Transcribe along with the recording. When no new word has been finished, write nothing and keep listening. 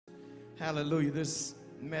Hallelujah. This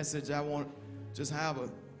message, I want just have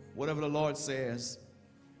whatever the Lord says.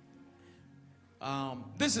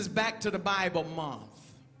 This is Back to the Bible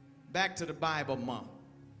month. Back to the Bible month.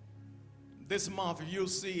 This month, you'll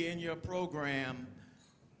see in your program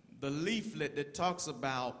the leaflet that talks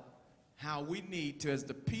about how we need to, as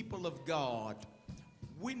the people of God,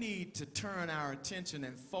 we need to turn our attention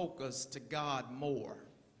and focus to God more.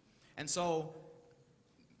 And so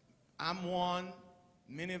I'm one,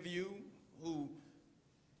 many of you who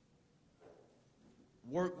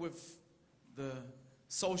work with the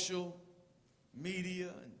social media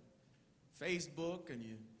and Facebook, and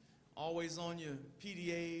you're always on your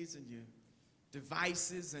PDAs and your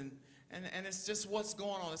devices, and it's just what's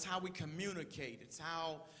going on. It's how we communicate. It's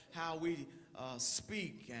how we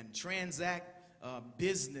speak and transact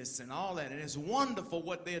business and all that. And it's wonderful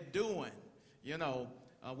what they're doing, you know,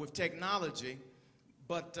 with technology.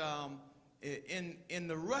 But in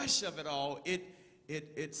the rush of it all,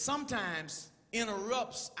 it sometimes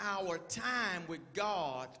interrupts our time with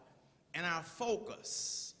God and our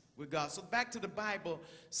focus with God. So Back to the Bible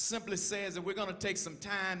simply says that we're going to take some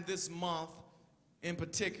time this month in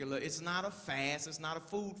particular. It's not a fast. It's not a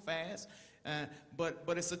food fast.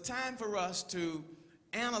 But it's a time for us to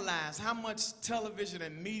analyze how much television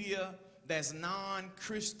and media that's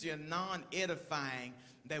non-Christian, non-edifying,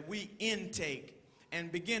 that we intake, and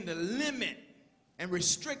begin to limit and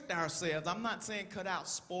restrict ourselves. I'm not saying cut out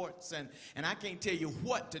sports, and I can't tell you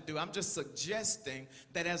what to do. I'm just suggesting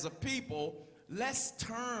that as a people, let's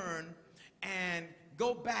turn and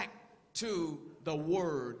go back to the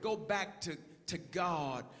Word, go back to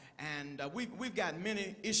God. And we've got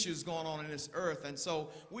many issues going on in this earth, and so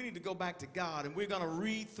we need to go back to God, and we're going to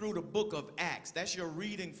read through the book of Acts. That's your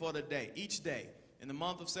reading for the day. Each day in the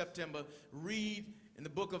month of September, read in the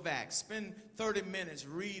book of Acts. Spend 30 minutes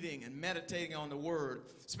reading and meditating on the Word.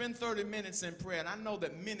 Spend 30 minutes in prayer, and I know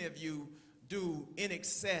that many of you do in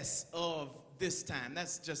excess of this time.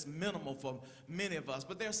 That's just minimal for many of us,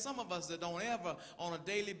 but there's some of us that don't ever on a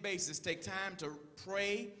daily basis take time to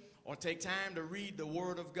pray or take time to read the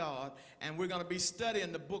Word of God. And we're going to be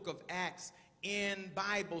studying the book of Acts in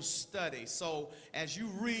Bible study. So as you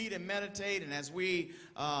read and meditate, and as we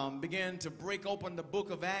begin to break open the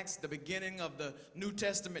book of Acts, the beginning of the New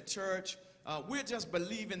Testament church, we're just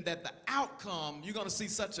believing that the outcome, you're going to see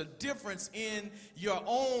such a difference in your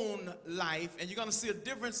own life, and you're going to see a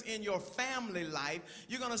difference in your family life.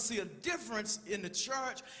 You're going to see a difference in the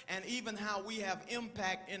church, and even how we have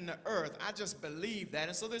impact in the earth. I just believe that.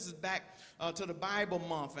 And so this is Back to the Bible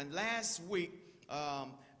month. And last week,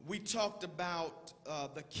 we talked about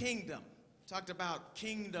the kingdom, talked about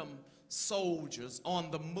kingdom soldiers on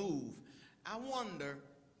the move. I wonder,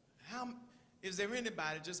 is there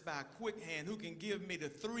anybody, just by a quick hand, who can give me the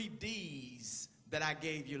 3 D's that I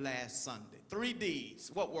gave you last Sunday? 3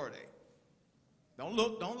 D's. What were they? Don't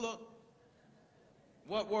look, don't look.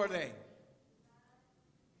 What were they?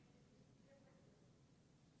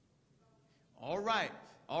 All right,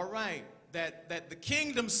 all right. That the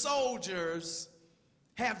kingdom soldiers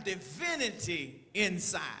have divinity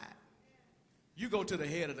inside. You go to the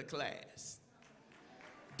head of the class.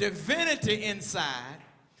 Divinity inside,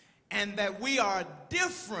 and that we are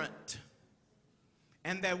different,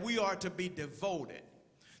 and that we are to be devoted.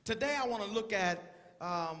 Today I want to look at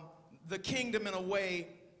the kingdom in a way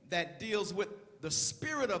that deals with the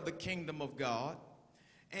spirit of the kingdom of God.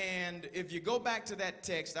 And if you go back to that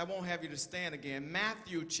text, I won't have you to stand again,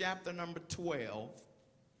 Matthew chapter number 12.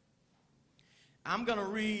 I'm going to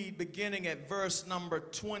read beginning at verse number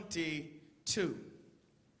 22.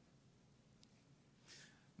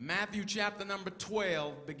 Matthew chapter number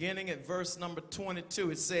 12, beginning at verse number 22,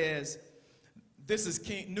 it says, this is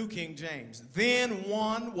New King James. Then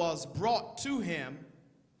one was brought to him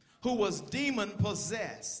who was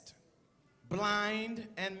demon-possessed, blind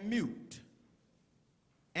and mute,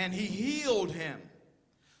 and he healed him,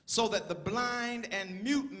 so that the blind and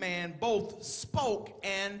mute man both spoke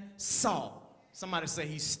and saw. Somebody say,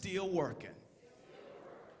 he's still working.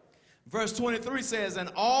 Verse 23 says, and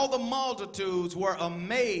all the multitudes were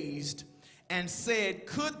amazed and said,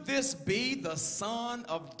 could this be the son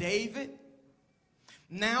of David?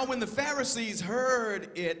 Now when the Pharisees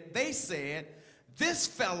heard it, they said, this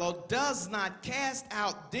fellow does not cast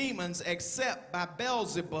out demons except by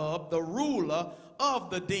Beelzebub, the ruler of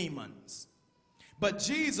the demons. But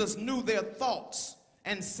Jesus knew their thoughts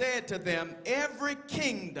and said to them, every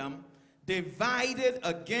kingdom divided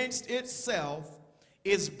against itself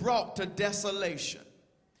is brought to desolation,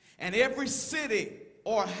 and every city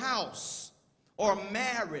or house or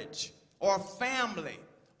marriage or family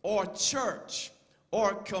or church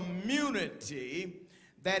or community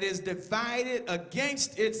that is divided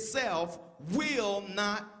against itself will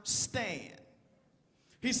not stand.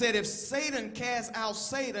 He said if Satan casts out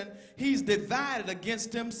Satan, he's divided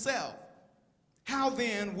against himself. How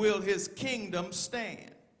then will his kingdom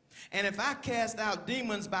stand? And if I cast out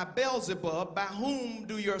demons by Beelzebub, by whom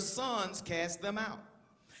do your sons cast them out?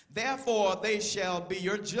 Therefore they shall be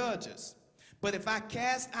your judges. But if I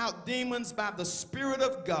cast out demons by the Spirit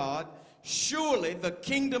of God, surely the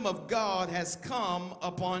kingdom of God has come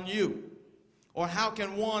upon you. Or how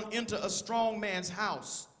can one enter a strong man's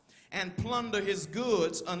house and plunder his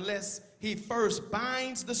goods unless he first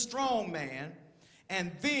binds the strong man,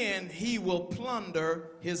 and then he will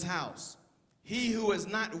plunder his house? He who is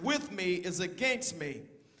not with me is against me,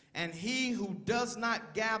 and he who does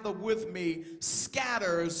not gather with me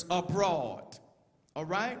scatters abroad. All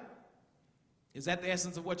right? Is that the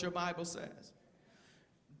essence of what your Bible says?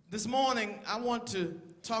 This morning, I want to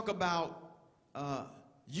talk about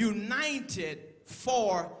united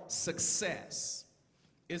for success.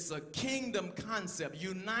 It's a kingdom concept,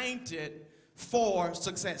 united for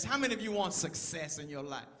success. How many of you want success in your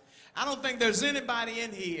life? I don't think there's anybody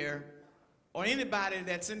in here or anybody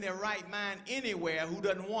that's in their right mind anywhere who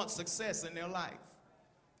doesn't want success in their life.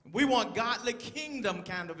 We want godly kingdom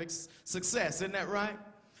kind of success, isn't that right?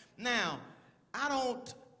 Now, I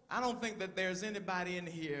don't think that there's anybody in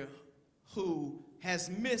here who has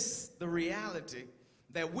missed the reality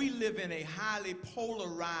that we live in a highly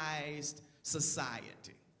polarized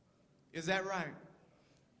society. Is that right?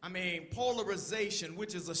 I mean, polarization,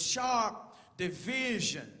 which is a sharp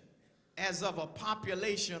division as of a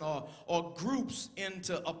population or groups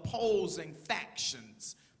into opposing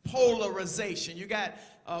factions. Polarization. You got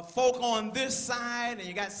folk on this side and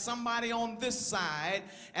you got somebody on this side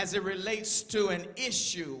as it relates to an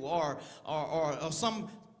issue or some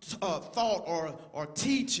thought or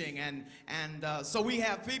teaching. And so we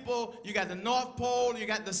have people, you got the North Pole, you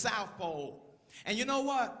got the South Pole. And you know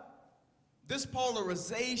what? This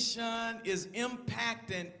polarization is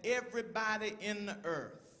impacting everybody in the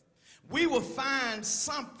earth. We will find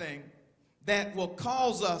something that will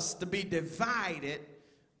cause us to be divided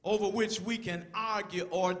over which we can argue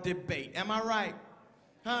or debate. Am I right?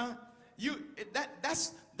 Huh?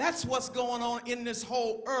 That's what's going on in this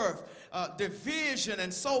whole earth. Division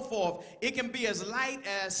and so forth. It can be as light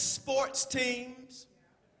as sports teams.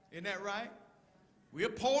 Isn't that right? We're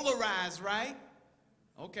polarized, right?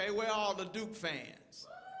 Okay, where are all the Duke fans?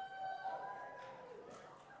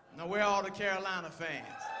 Now, where are all the Carolina fans?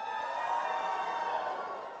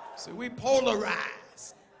 See, we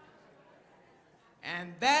polarized.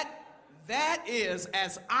 And that is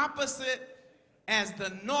as opposite as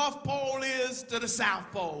the North Pole is to the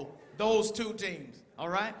South Pole, those two teams, all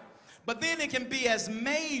right? But then it can be as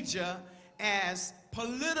major as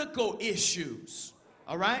political issues,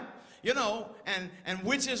 all right? You know, and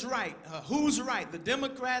which is right? Who's right, the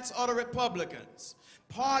Democrats or the Republicans?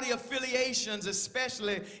 Party affiliations,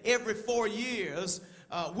 especially every 4 years,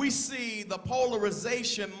 we see the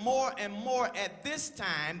polarization more and more at this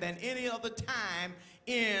time than any other time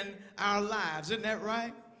in our lives. Isn't that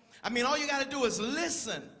right? I mean, all you got to do is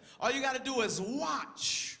listen. All you got to do is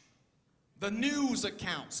watch the news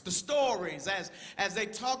accounts, the stories as they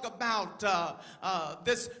talk about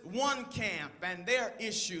this one camp and their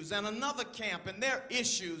issues and another camp and their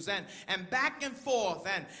issues and back and forth.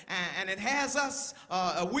 And it has us,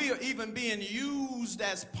 we are even being used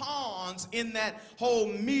as pawns in that whole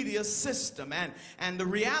media system. And the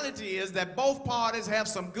reality is that both parties have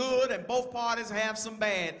some good and both parties have some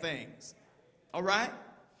bad things. All right?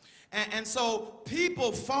 And so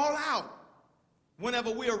people fall out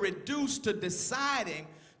whenever we are reduced to deciding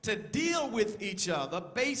to deal with each other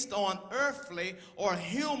based on earthly or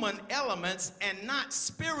human elements and not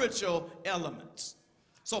spiritual elements.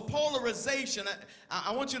 So polarization,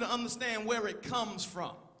 I want you to understand where it comes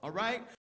from, all right?